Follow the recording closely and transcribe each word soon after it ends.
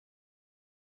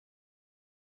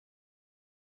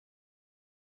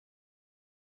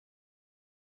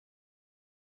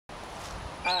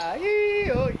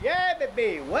Oh yeah,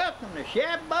 baby. Welcome to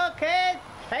Chef Bourque's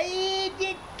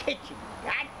Cajun Kitchen.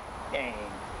 God dang.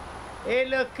 Hey,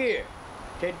 look here.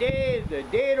 Today is the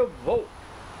day to vote.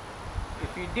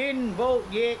 If you didn't vote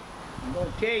yet, I'm going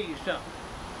to tell you something.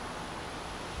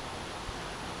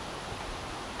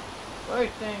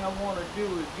 First thing I want to do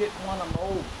is get one of my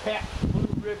old Pabst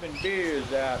Blue Ribbon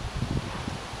beers out.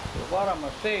 So what I'm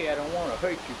going to say, I don't want to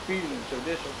hurt your feelings, so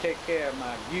this will take care of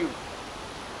my guilt.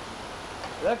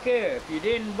 Look here, if you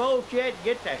didn't vote yet,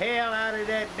 get the hell out of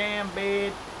that damn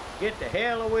bed, get the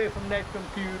hell away from that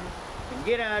computer, and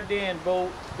get out there and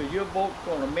vote, because your vote's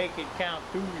going to make it count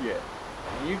through yet.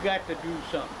 And you got to do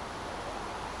something.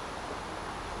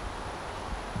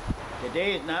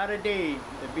 Today is not a day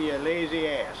to be a lazy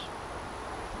ass.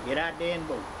 Get out there and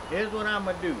vote. Here's what I'm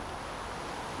going to do.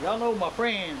 Y'all know my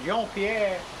friend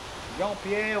Jean-Pierre.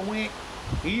 Jean-Pierre went,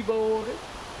 he voted.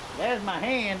 That's my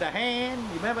hand, the hand.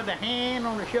 You remember the hand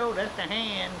on the show? That's the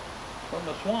hand from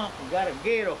the swamp. We got a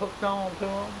gator hooked on to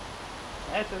him.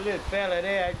 That's a little fella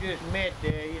there I just met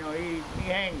there. You know, he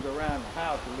hangs around the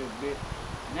house a little bit.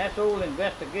 And that's old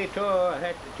investigator. I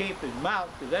had to tape his mouth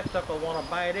because that sucker want to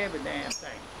bite every damn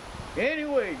thing.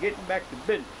 Anyway, getting back to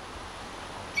business.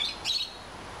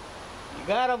 You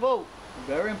gotta vote.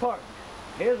 Very important.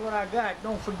 Here's what I got.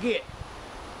 Don't forget.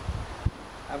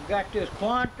 I've got this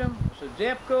Quantum. It's a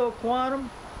Zepco Quantum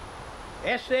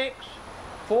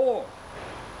SX4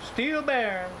 steel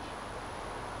bearings.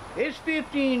 It's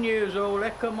 15 years old.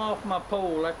 That come off my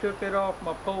pole. I took it off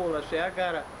my pole. I said I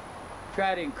gotta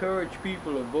try to encourage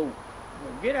people to vote.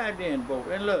 Well, get out there and vote.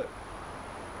 And look,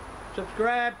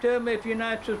 subscribe to me if you're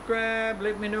not subscribed.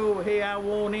 Let me know, hey, I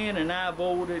want in and I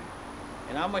voted.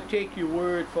 And I'm going to take your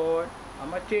word for it. I'm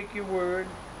going to take your word.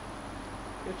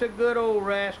 It's a good old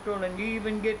rascal, and you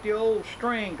even get the old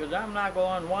string, because I'm not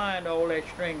going to unwind all that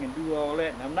string and do all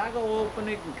that. And I'm not going to open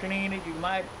it and clean it. You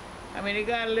might, I mean, it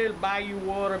got a little bayou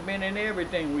water bin and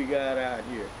everything we got out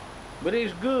here. But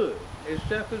it's good. This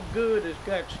stuff is good. It's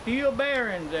got steel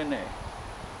bearings in there.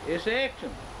 It's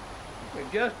excellent.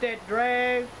 With just that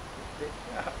drag,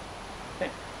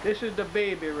 this is the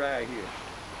baby right here.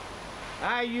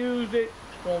 I used it.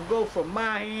 It's going to go from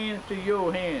my hands to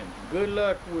your hands. Good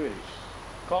luck with it.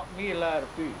 Caught me a lot of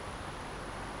fish.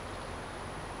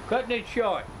 Cutting it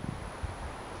short.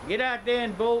 Get out there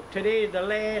and vote. Today is the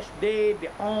last day, the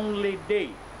only day.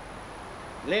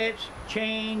 Let's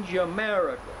change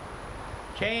America.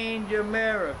 Change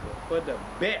America for the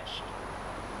best.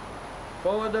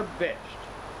 For the best.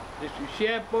 This is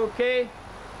Chef Bourque.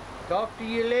 Talk to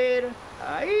you later.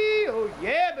 Oh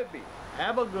yeah, baby.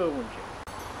 Have a good one, Chef.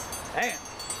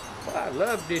 Damn. Well, I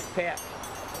love this Pabst.